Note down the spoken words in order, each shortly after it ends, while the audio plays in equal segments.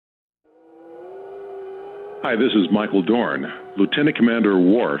Hi, this is Michael Dorn, Lieutenant Commander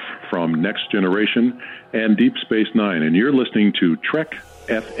Worf from Next Generation and Deep Space Nine, and you're listening to Trek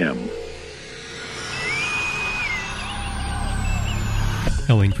FM.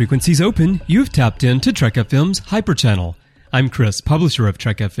 Hailing frequencies open, you've tapped into Trek FM's Hyper Channel. I'm Chris, publisher of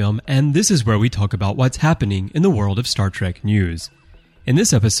Trek FM, and this is where we talk about what's happening in the world of Star Trek news. In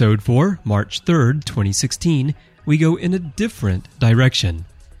this episode for March 3rd, 2016, we go in a different direction.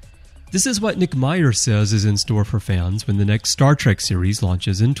 This is what Nick Meyer says is in store for fans when the next Star Trek series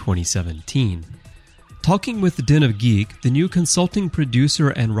launches in 2017. Talking with the Den of Geek, the new consulting producer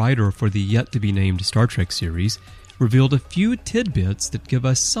and writer for the yet-to-be-named Star Trek series revealed a few tidbits that give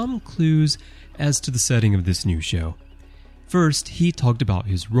us some clues as to the setting of this new show. First, he talked about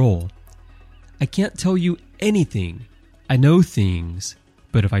his role. I can't tell you anything. I know things,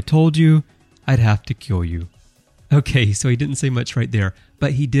 but if I told you, I'd have to kill you. Okay, so he didn't say much right there,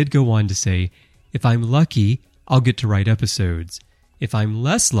 but he did go on to say, if I'm lucky, I'll get to write episodes. If I'm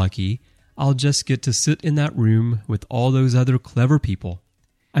less lucky, I'll just get to sit in that room with all those other clever people.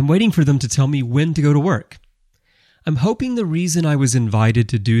 I'm waiting for them to tell me when to go to work. I'm hoping the reason I was invited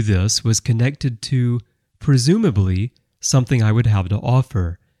to do this was connected to, presumably, something I would have to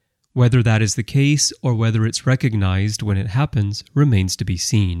offer. Whether that is the case or whether it's recognized when it happens remains to be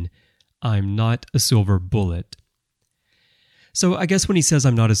seen. I'm not a silver bullet. So I guess when he says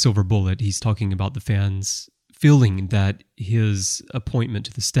I'm not a silver bullet, he's talking about the fans feeling that his appointment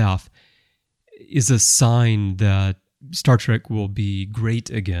to the staff is a sign that Star Trek will be great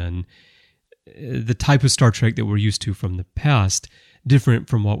again. The type of Star Trek that we're used to from the past, different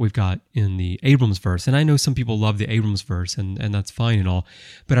from what we've got in the Abrams-verse. And I know some people love the Abrams-verse, and that's fine and all,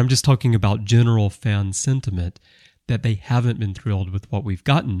 but I'm just talking about general fan sentiment that they haven't been thrilled with what we've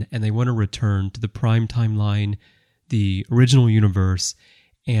gotten, and they want to return to the prime timeline, the original universe,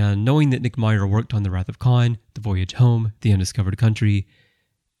 and knowing that Nick Meyer worked on The Wrath of Khan, The Voyage Home, The Undiscovered Country,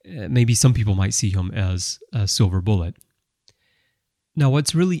 maybe some people might see him as a silver bullet. Now,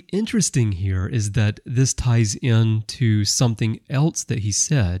 what's really interesting here is that this ties into something else that he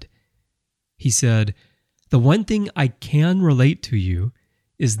said. He said, the one thing I can relate to you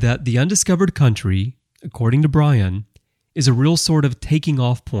is that The Undiscovered Country, according to Bryan, is a real sort of taking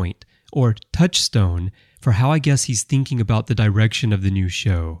off point, or touchstone, for how I guess he's thinking about the direction of the new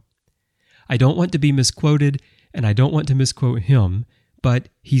show. I don't want to be misquoted, and I don't want to misquote him, but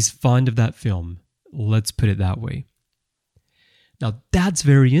he's fond of that film. Let's put it that way. Now that's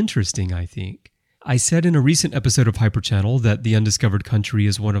very interesting, I think. I said in a recent episode of Hyper Channel that The Undiscovered Country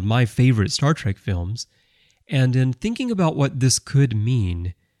is one of my favorite Star Trek films, and in thinking about what this could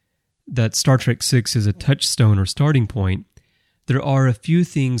mean, that Star Trek VI is a touchstone or starting point, there are a few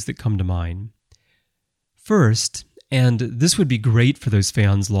things that come to mind. First, and this would be great for those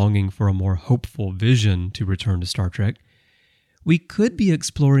fans longing for a more hopeful vision to return to Star Trek, we could be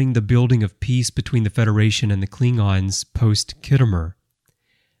exploring the building of peace between the Federation and the Klingons post-Khitomer.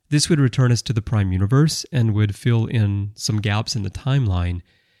 This would return us to the Prime Universe and would fill in some gaps in the timeline.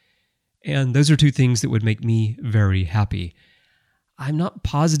 And those are two things that would make me very happy. I'm not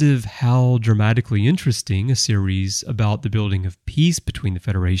positive how dramatically interesting a series about the building of peace between the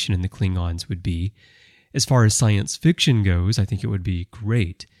Federation and the Klingons would be. As far as science fiction goes, I think it would be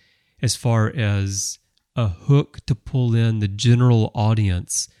great. As far as a hook to pull in the general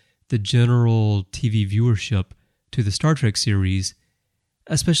audience, the general TV viewership to the Star Trek series,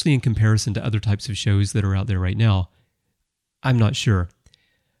 especially in comparison to other types of shows that are out there right now, I'm not sure.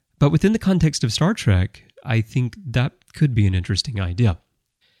 But within the context of Star Trek, I think that could be an interesting idea.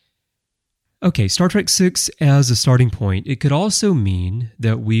 Okay, Star Trek VI as a starting point, it could also mean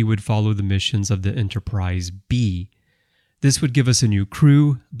that we would follow the missions of the Enterprise B. This would give us a new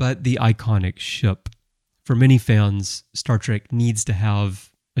crew, but the iconic ship. For many fans, Star Trek needs to have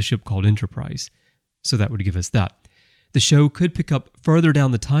a ship called Enterprise, so that would give us that. The show could pick up further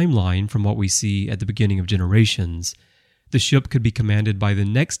down the timeline from what we see at the beginning of Generations. The ship could be commanded by the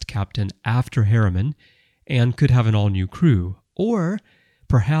next captain after Harriman, and could have an all-new crew, or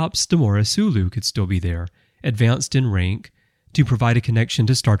perhaps Demora Sulu could still be there, advanced in rank, to provide a connection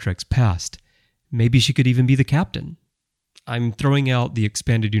to Star Trek's past. Maybe she could even be the captain. I'm throwing out the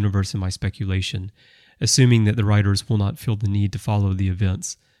expanded universe in my speculation, assuming that the writers will not feel the need to follow the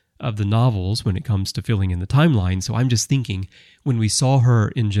events of the novels when it comes to filling in the timeline. So I'm just thinking, when we saw her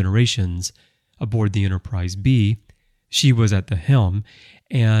in Generations aboard the Enterprise B, she was at the helm,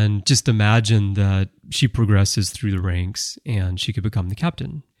 and just imagine that she progresses through the ranks and she could become the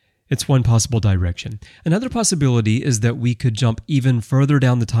captain. It's one possible direction. Another possibility is that we could jump even further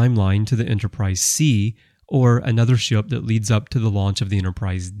down the timeline to the Enterprise C or another ship that leads up to the launch of the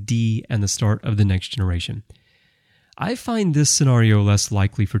Enterprise D and the start of the Next Generation. I find this scenario less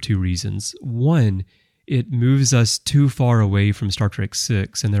likely for two reasons. One, it moves us too far away from Star Trek VI,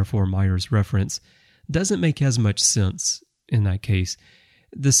 and therefore Meyer's reference doesn't make as much sense in that case.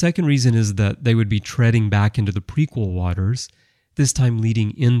 The second reason is that they would be treading back into the prequel waters, this time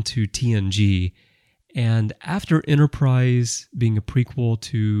leading into TNG. And after Enterprise being a prequel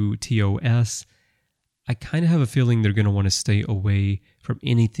to TOS, I kind of have a feeling they're going to want to stay away from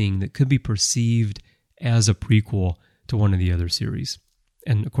anything that could be perceived as a prequel to one of the other series.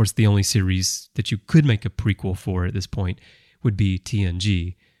 And of course, the only series that you could make a prequel for at this point would be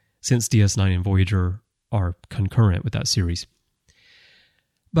TNG, since DS9 and Voyager are concurrent with that series.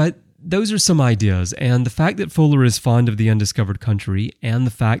 But those are some ideas, and the fact that Fuller is fond of the Undiscovered Country, and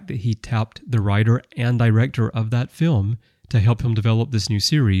the fact that he tapped the writer and director of that film to help him develop this new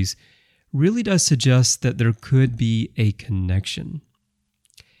series really does suggest that there could be a connection.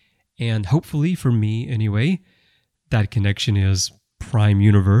 And hopefully, for me anyway, that connection is Prime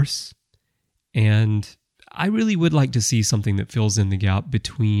Universe, and I really would like to see something that fills in the gap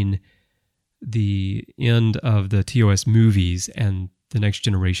between the end of the TOS movies and the Next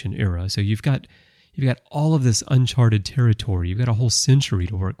Generation era. So you've got all of this uncharted territory. You've got a whole century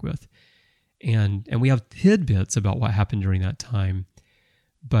to work with, and we have tidbits about what happened during that time,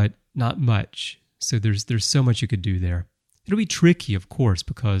 but not much. So there's so much you could do there. It'll be tricky, of course,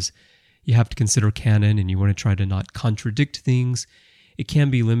 because you have to consider canon and you want to try to not contradict things. It can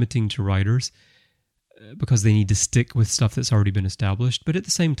be limiting to writers because they need to stick with stuff that's already been established. But at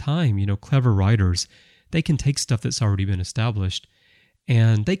the same time, clever writers, they can take stuff that's already been established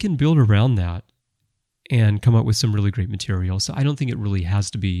and they can build around that and come up with some really great material. So I don't think it really has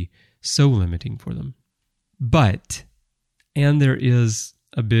to be so limiting for them. But, and there is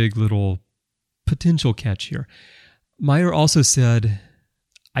a big little potential catch here. Meyer also said,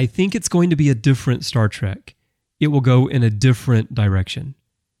 I think it's going to be a different Star Trek. It will go in a different direction.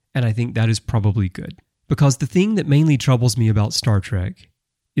 And I think that is probably good. Because the thing that mainly troubles me about Star Trek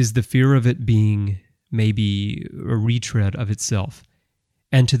is the fear of it being maybe a retread of itself.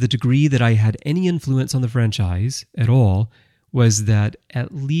 And to the degree that I had any influence on the franchise at all was that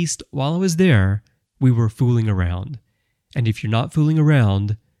at least while I was there, we were fooling around. And if you're not fooling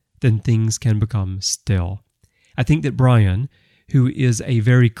around, then things can become stale. I think that Bryan, who is a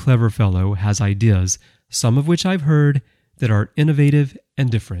very clever fellow, has ideas, some of which I've heard, that are innovative and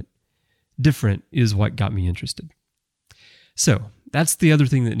different. Different is what got me interested. So, that's the other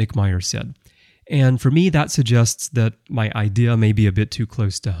thing that Nick Meyer said. And for me, that suggests that my idea may be a bit too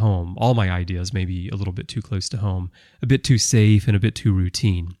close to home. All my ideas may be a little bit too close to home, a bit too safe and a bit too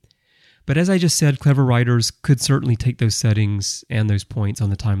routine. But as I just said, clever writers could certainly take those settings and those points on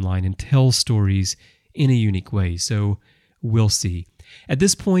the timeline and tell stories in a unique way. So we'll see. At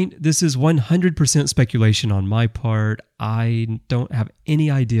this point, this is 100% speculation on my part. I don't have any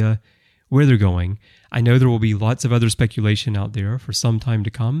idea where they're going. I know there will be lots of other speculation out there for some time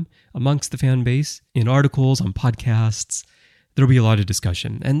to come amongst the fan base, in articles, on podcasts. There'll be a lot of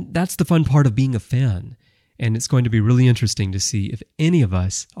discussion. And that's the fun part of being a fan. And it's going to be really interesting to see if any of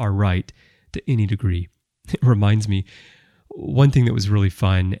us are right to any degree. It reminds me, one thing that was really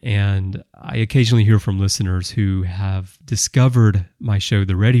fun, and I occasionally hear from listeners who have discovered my show,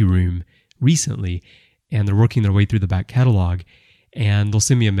 The Ready Room, recently, and they're working their way through the back catalog, and they'll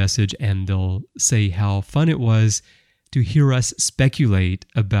send me a message and they'll say how fun it was to hear us speculate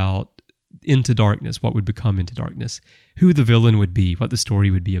about Into Darkness, what would become Into Darkness, who the villain would be, what the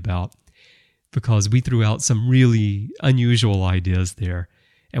story would be about, because we threw out some really unusual ideas there,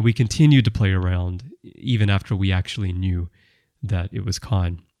 and we continued to play around even after we actually knew that it was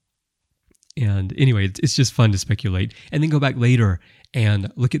Khan. And anyway, it's just fun to speculate, and then go back later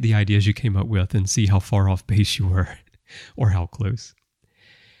and look at the ideas you came up with and see how far off base you were, or how close.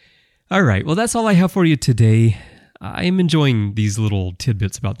 All right, well, that's all I have for you today. I am enjoying these little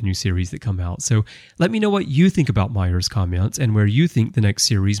tidbits about the new series that come out. So let me know what you think about Meyer's comments and where you think the next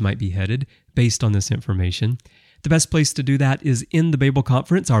series might be headed based on this information. The best place to do that is in the Babel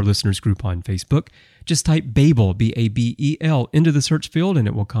Conference, our listeners group on Facebook. Just type Babel, B-A-B-E-L, into the search field and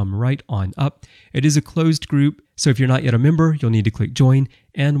it will come right on up. It is a closed group, so if you're not yet a member, you'll need to click join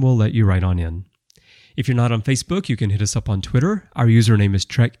and we'll let you right on in. If you're not on Facebook, you can hit us up on Twitter. Our username is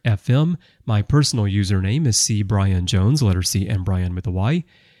TrekFM. My personal username is C. Bryan Jones, letter C and Bryan with a Y.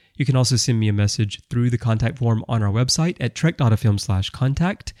 You can also send me a message through the contact form on our website at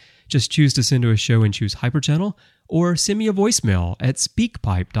trek.fm/contact. Just choose to send to a show and choose Hyperchannel, or send me a voicemail at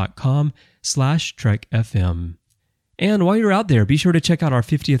speakpipe.com/trekfm. And while you're out there, be sure to check out our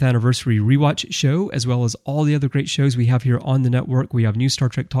 50th anniversary rewatch show, as well as all the other great shows we have here on the network. We have new Star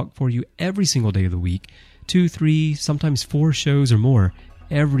Trek talk for you every single day of the week. 2, 3, sometimes 4 shows or more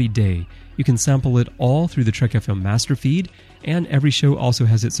every day. You can sample it all through the Trek FM master feed, and every show also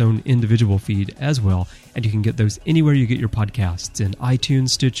has its own individual feed as well, and you can get those anywhere you get your podcasts, in iTunes,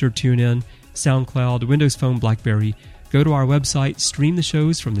 Stitcher, TuneIn, SoundCloud, Windows Phone, BlackBerry. Go to our website, stream the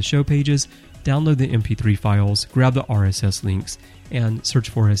shows from the show pages, download the MP3 files, grab the RSS links, and search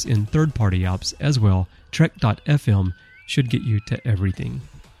for us in third-party apps as well. Trek.fm should get you to everything.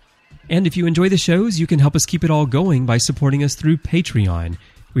 And if you enjoy the shows, you can help us keep it all going by supporting us through Patreon.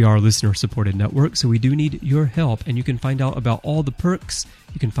 We are a listener-supported network, so we do need your help, and you can find out about all the perks.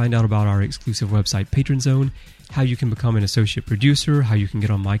 You can find out about our exclusive website, Patron Zone, how you can become an associate producer, how you can get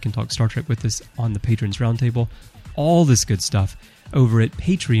on mic and talk Star Trek with us on the Patrons Roundtable, all this good stuff over at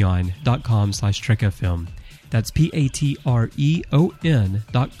patreon.com/TrekFM. That's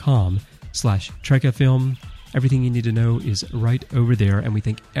patreon.com/TrekFM. Everything you need to know is right over there, and we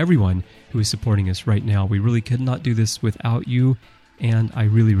thank everyone who is supporting us right now. We really could not do this without you, and I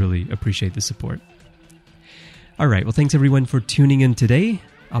really, really appreciate the support. All right, well, thanks everyone for tuning in today.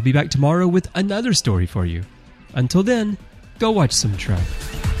 I'll be back tomorrow with another story for you. Until then, go watch some Trek.